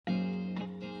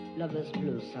Love is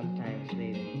blue sometimes,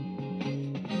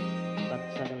 baby, but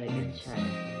suddenly it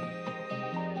shines.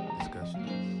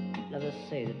 Discussions. Let us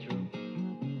say the truth.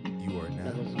 You are now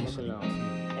Let us walk listening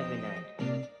alone every night.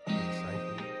 to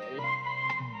Insightful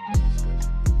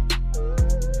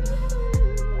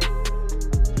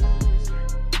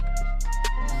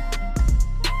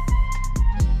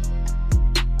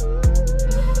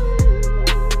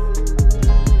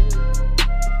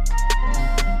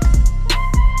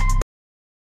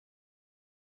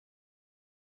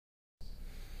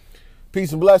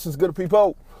Peace and blessings, good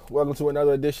people. Welcome to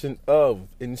another edition of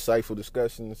Insightful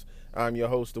Discussions. I'm your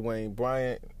host, Dwayne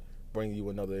Bryant, bringing you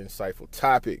another insightful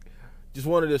topic. Just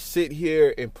wanted to sit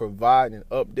here and provide an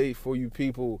update for you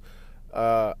people.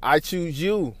 I choose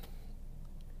you.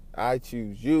 I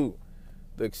choose you.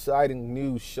 The exciting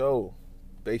new show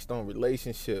based on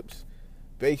relationships,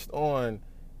 based on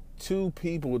two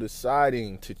people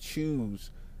deciding to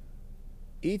choose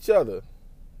each other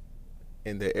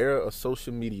in the era of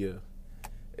social media.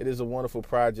 It is a wonderful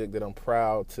project that I'm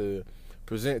proud to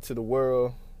present to the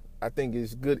world. I think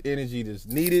it's good energy that's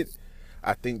needed.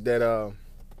 I think that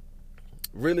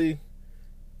really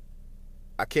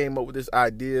I came up with this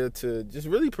idea to just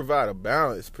really provide a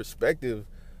balanced perspective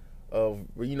of,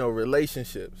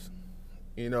 relationships.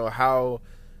 How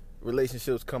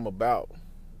relationships come about.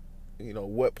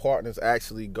 What partners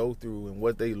actually go through and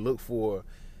what they look for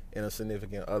in a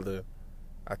significant other.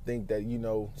 I think that,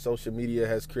 social media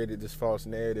has created this false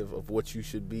narrative of what you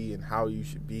should be and how you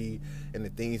should be and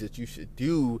the things that you should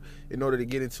do in order to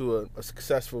get into a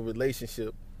successful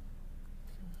relationship.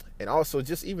 And also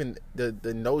just even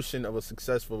the notion of a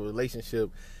successful relationship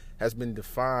has been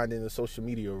defined in the social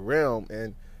media realm.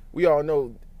 And we all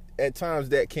know at times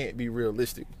that can't be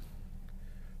realistic.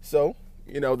 So,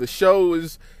 the show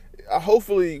is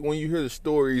hopefully when you hear the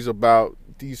stories about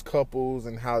these couples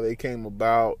and how they came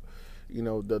about,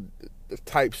 the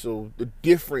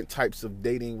different types of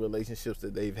dating relationships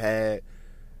that they've had,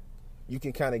 you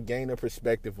can kind of gain a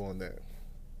perspective on that.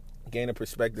 Gain a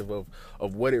perspective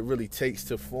of what it really takes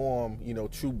to form,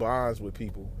 true bonds with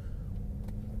people.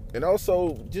 And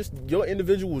also just your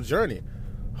individual journey.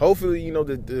 Hopefully,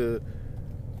 the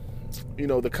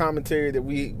commentary that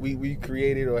we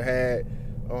created or had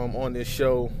on this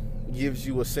show gives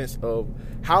you a sense of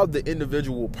how the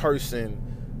individual person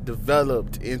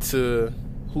developed into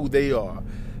who they are.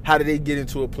 How did they get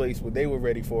into a place where they were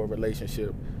ready for a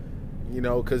relationship?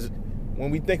 Because when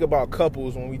we think about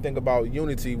couples, when we think about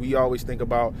unity, we always think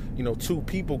about, two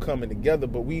people coming together,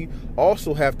 but we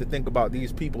also have to think about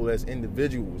these people as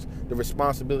individuals, the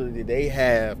responsibility they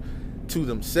have to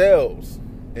themselves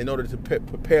in order to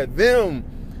prepare them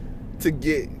to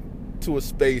get to a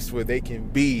space where they can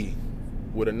be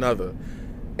with another.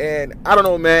 And I don't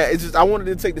know, man, it's just I wanted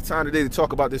to take the time today to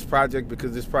talk about this project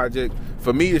because this project,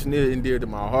 for me, is near and dear to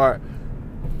my heart.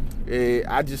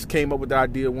 I just came up with the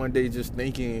idea one day just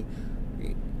thinking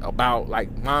about,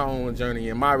 my own journey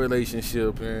and my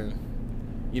relationship and,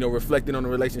 reflecting on the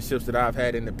relationships that I've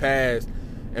had in the past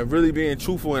and really being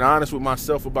truthful and honest with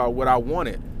myself about what I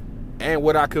wanted and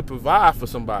what I could provide for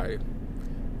somebody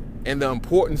and the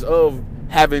importance of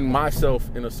having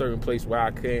myself in a certain place where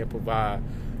I can provide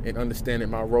and understanding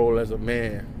my role as a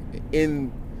man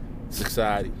in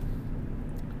society.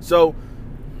 So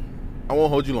I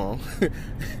won't hold you long.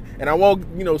 And I won't,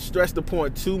 stress the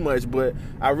point too much, but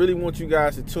I really want you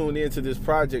guys to tune into this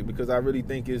project because I really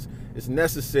think it's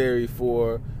necessary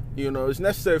for, it's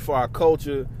necessary for our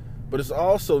culture, but it's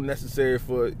also necessary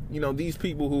for, these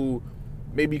people who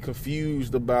may be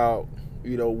confused about,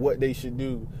 what they should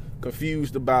do,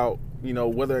 confused about,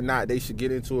 whether or not they should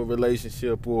get into a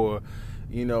relationship or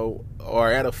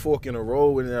at a fork in the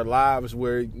road in their lives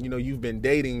where, you've been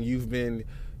dating, you've been,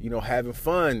 having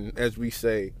fun, as we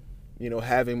say,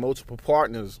 having multiple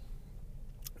partners.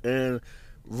 And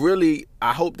really,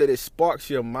 I hope that it sparks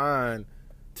your mind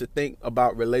to think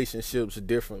about relationships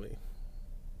differently.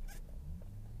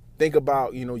 Think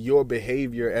about, your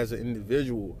behavior as an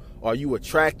individual. Are you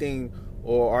attracting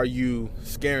or are you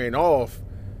scaring off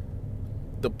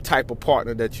the type of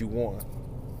partner that you want?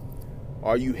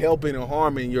 Are you helping and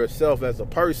harming yourself as a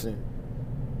person?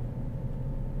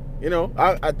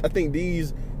 I think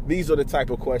these are the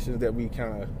type of questions that we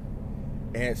kind of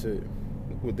answered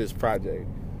with this project.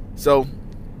 So,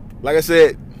 like I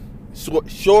said,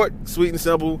 short, sweet, and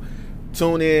simple.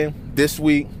 Tune in this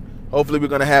week. Hopefully, we're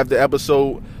going to have the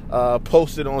episode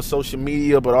posted on social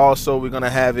media, but also we're going to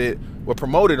have it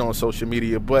promoted on social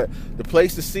media. But the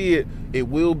place to see it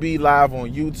will be live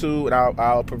on YouTube, and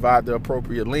I'll provide the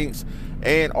appropriate links.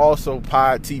 And also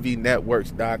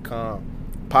podtvnetworks.com.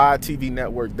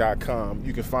 podtvnetwork.com.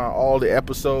 You can find all the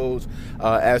episodes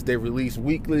as they release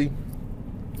weekly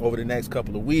over the next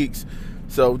couple of weeks.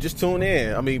 So just tune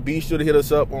in. I mean, be sure to hit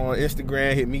us up on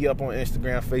Instagram. Hit me up on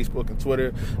Instagram, Facebook, and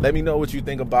Twitter. Let me know what you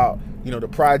think about, the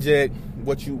project,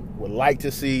 what you would like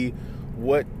to see,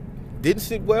 what didn't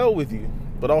sit well with you,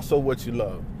 but also what you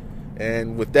love.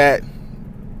 And with that,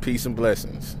 peace and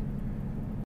blessings.